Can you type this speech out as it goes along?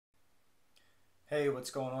Hey,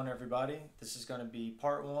 what's going on everybody? This is going to be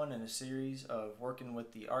part one in a series of working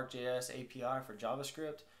with the ArcGIS API for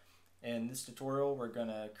JavaScript. In this tutorial, we're going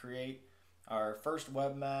to create our first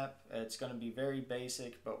web map. It's going to be very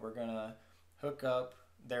basic, but we're going to hook up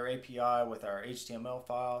their API with our HTML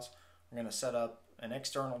files. We're going to set up an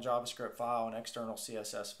external JavaScript file, an external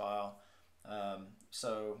CSS file.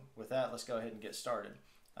 So with that, let's go ahead and get started.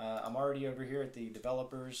 I'm already over here at the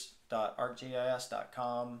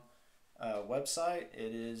developers.arcgis.com website.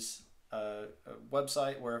 It is a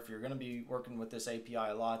website where if you're going to be working with this API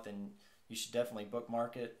a lot, then you should definitely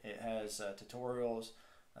bookmark it. It has tutorials,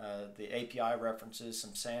 the API references,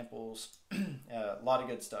 some samples, a lot of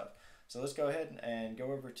good stuff. So let's go ahead and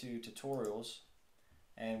go over to tutorials,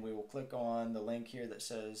 and we will click on the link here that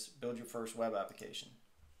says build your first web application.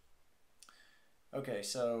 Okay,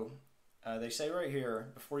 so they say right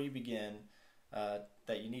here before you begin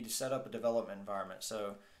that you need to set up a development environment.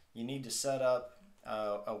 So you need to set up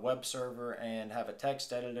a web server and have a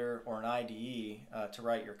text editor or an IDE to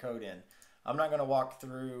write your code in. I'm not going to walk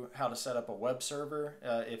through how to set up a web server.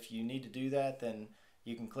 If you need to do that, then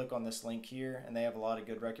you can click on this link here, and they have a lot of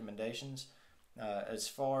good recommendations. As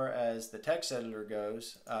far as the text editor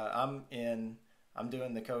goes, I'm doing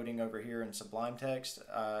the coding over here in Sublime Text.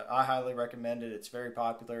 I highly recommend it. It's very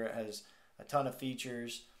popular. It has a ton of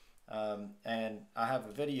features, and I have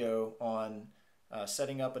a video on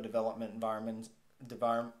setting up a development environment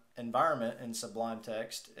in Sublime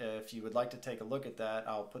Text. If you would like to take a look at that,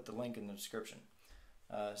 I'll put the link in the description.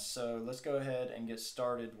 So let's go ahead and get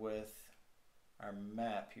started with our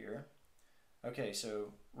map here. Okay,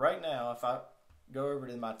 so right now if I go over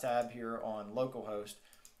to my tab here on localhost,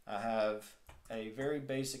 I have a very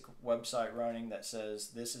basic website running that says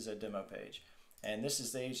this is a demo page, and this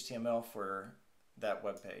is the HTML for that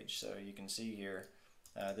web page. So you can see here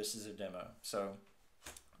this is a demo. So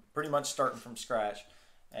pretty much starting from scratch,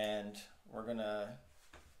 and we're gonna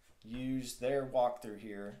use their walkthrough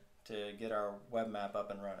here to get our web map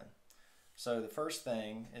up and running. So the first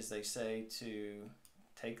thing is they say to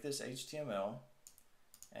take this HTML,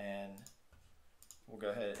 and we'll go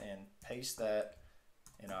ahead and paste that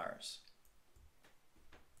in ours.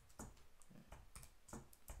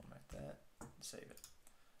 Format that and save it.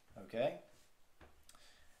 Okay.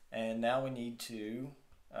 And now we need to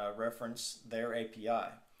reference their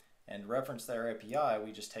API. And reference their API,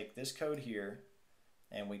 we just take this code here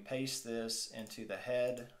and we paste this into the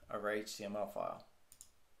head of our HTML file.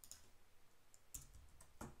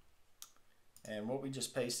 And what we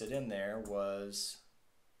just pasted in there was,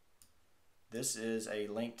 this is a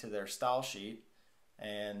link to their style sheet,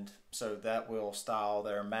 and so that will style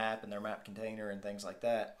their map and their map container and things like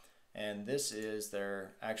that. And this is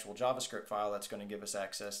their actual JavaScript file that's going to give us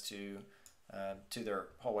access to their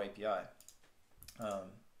whole API.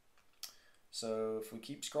 So if we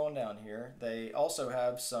keep scrolling down here, they also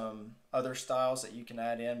have some other styles that you can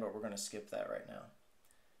add in, but we're going to skip that right now.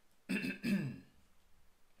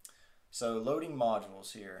 So loading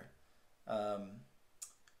modules here.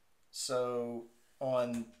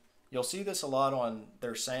 You'll see this a lot on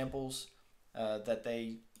their samples, that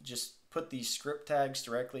they just put these script tags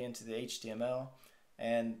directly into the HTML,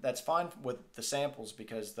 and that's fine with the samples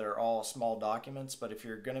because they're all small documents. But if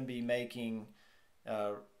you're going to be making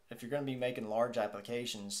large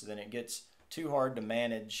applications, then it gets too hard to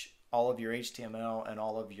manage all of your HTML and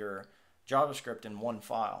all of your JavaScript in one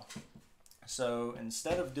file. So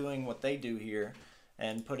instead of doing what they do here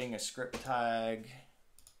and putting a script tag,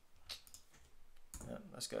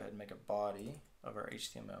 let's go ahead and make a body of our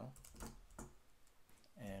HTML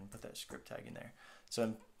and put that script tag in there.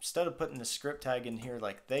 So instead of putting the script tag in here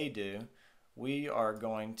like they do, we are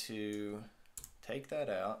going to take that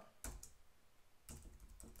out,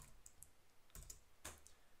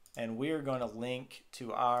 and we are going to link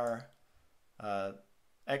to our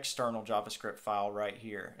external JavaScript file right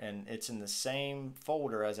here, and it's in the same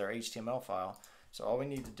folder as our HTML file. So all we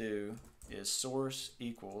need to do is source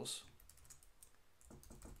equals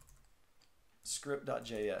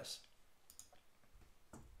script.js.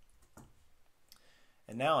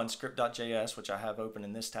 And now in script.js, which I have open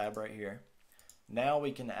in this tab right here, now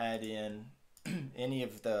we can add in any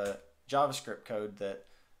of the JavaScript code that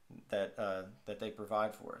they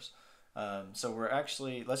provide for us. So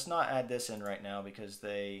let's not add this in right now because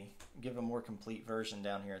they give a more complete version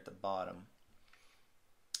down here at the bottom.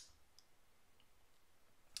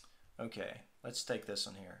 Okay, let's take this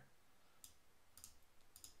one here.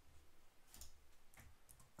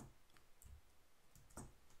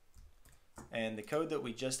 And the code that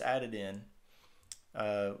we just added in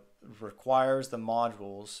requires the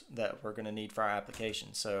modules that we're going to need for our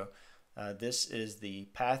application. So This is the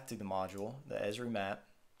path to the module, the Esri map.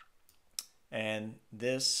 And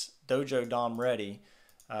this Dojo DOM ready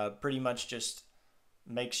pretty much just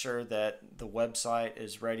makes sure that the website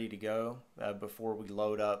is ready to go before we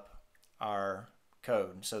load up our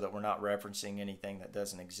code, so that we're not referencing anything that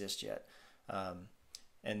doesn't exist yet.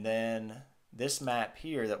 And then this map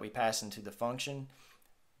here that we pass into the function,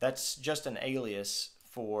 that's just an alias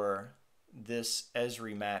for this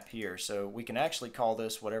Esri map here. So we can actually call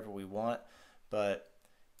this whatever we want, but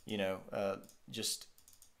just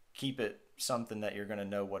keep it something that you're going to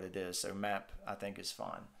know what it is. So map, I think, is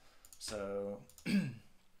fine. So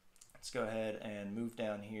let's go ahead and move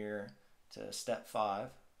down here to step 5,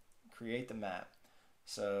 create the map.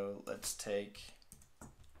 So let's take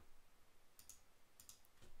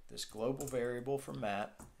this global variable for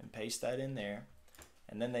map and paste that in there.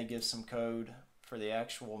 And then they give some code for the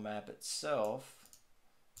actual map itself.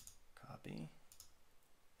 Copy.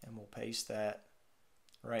 And we'll paste that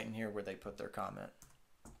right in here where they put their comment.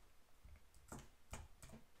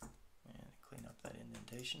 And clean up that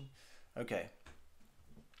indentation. Okay.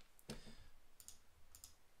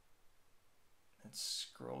 Let's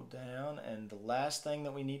scroll down, and the last thing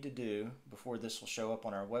that we need to do before this will show up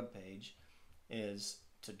on our web page is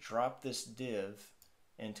to drop this div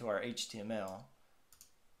into our HTML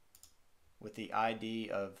with the ID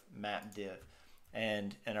of map div.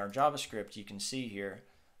 And in our JavaScript, you can see here,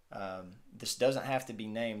 this doesn't have to be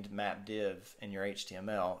named map div in your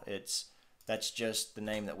HTML. That's just the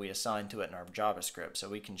name that we assign to it in our JavaScript, so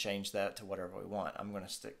we can change that to whatever we want. I'm going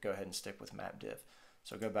to go ahead and stick with map div.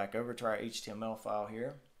 So go back over to our HTML file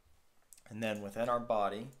here, and then within our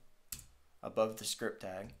body, above the script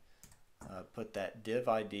tag, put that div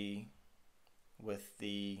ID with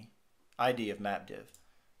the ID of map div,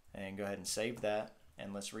 and go ahead and save that,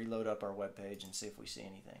 and let's reload up our web page and see if we see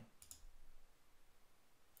anything.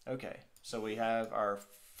 Okay, so we have our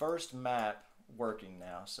first map working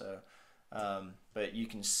now. So but you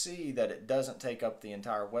can see that it doesn't take up the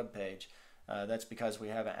entire web page. That's because we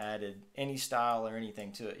haven't added any style or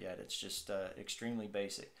anything to it yet. It's just extremely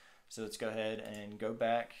basic. So let's go ahead and go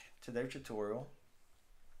back to their tutorial,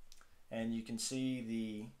 and you can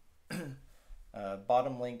see the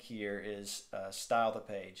bottom link here is style the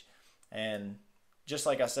page. And just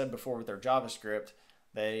like I said before with their JavaScript,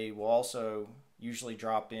 they will also usually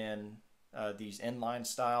drop in these inline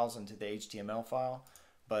styles into the HTML file.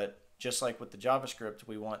 But just like with the JavaScript,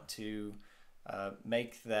 we want to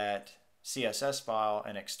make that CSS file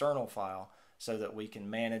an external file so that we can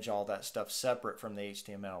manage all that stuff separate from the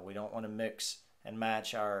HTML. We don't want to mix and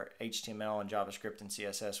match our HTML and JavaScript and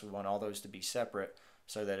CSS. We want all those to be separate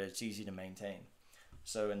so that it's easy to maintain.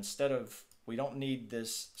 So instead of, we don't need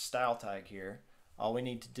this style tag here. All we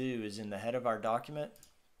need to do is in the head of our document,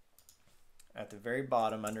 at the very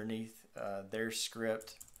bottom underneath their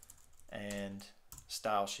script and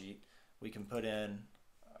style sheet, we can put in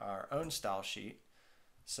our own style sheet.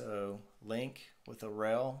 So link with a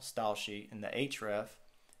rel style sheet, and the href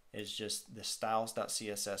is just the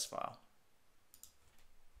styles.css file.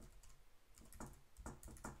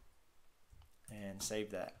 And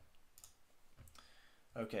save that.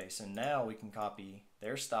 Okay, so now we can copy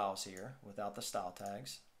their styles here without the style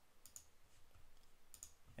tags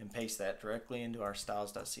and paste that directly into our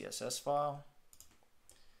styles.css file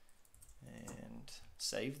and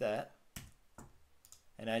save that.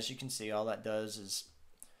 And as you can see, all that does is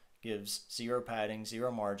gives 0 padding,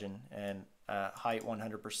 0 margin, and height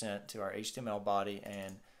 100% to our HTML body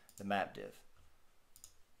and the map div.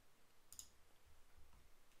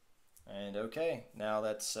 And okay, now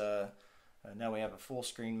that's now we have a full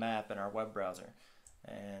screen map in our web browser.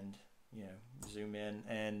 And zoom in,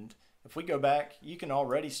 and if we go back, you can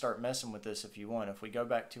already start messing with this if you want. If we go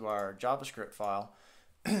back to our JavaScript file,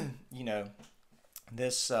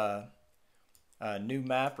 this new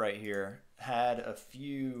map right here had a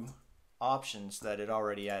few options that it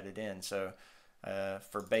already added in. So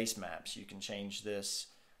for base maps, you can change this.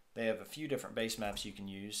 They have a few different base maps you can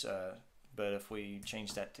use, but if we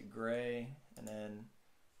change that to gray and then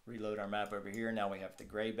reload our map over here, now we have the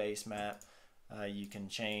gray base map. You can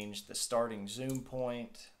change the starting zoom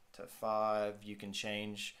point to 5. You can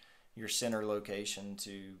change your center location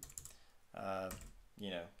to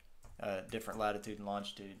different latitude and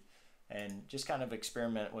longitude, and just kind of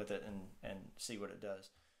experiment with it and see what it does.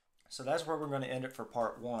 So that's where we're going to end it for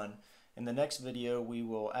part 1. In the next video, we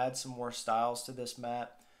will add some more styles to this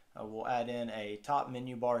map. We'll add in a top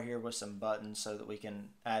menu bar here with some buttons so that we can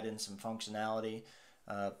add in some functionality,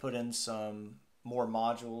 put in some more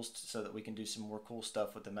modules so that we can do some more cool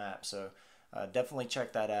stuff with the map. So definitely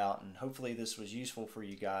check that out, and hopefully this was useful for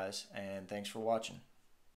you guys, and thanks for watching.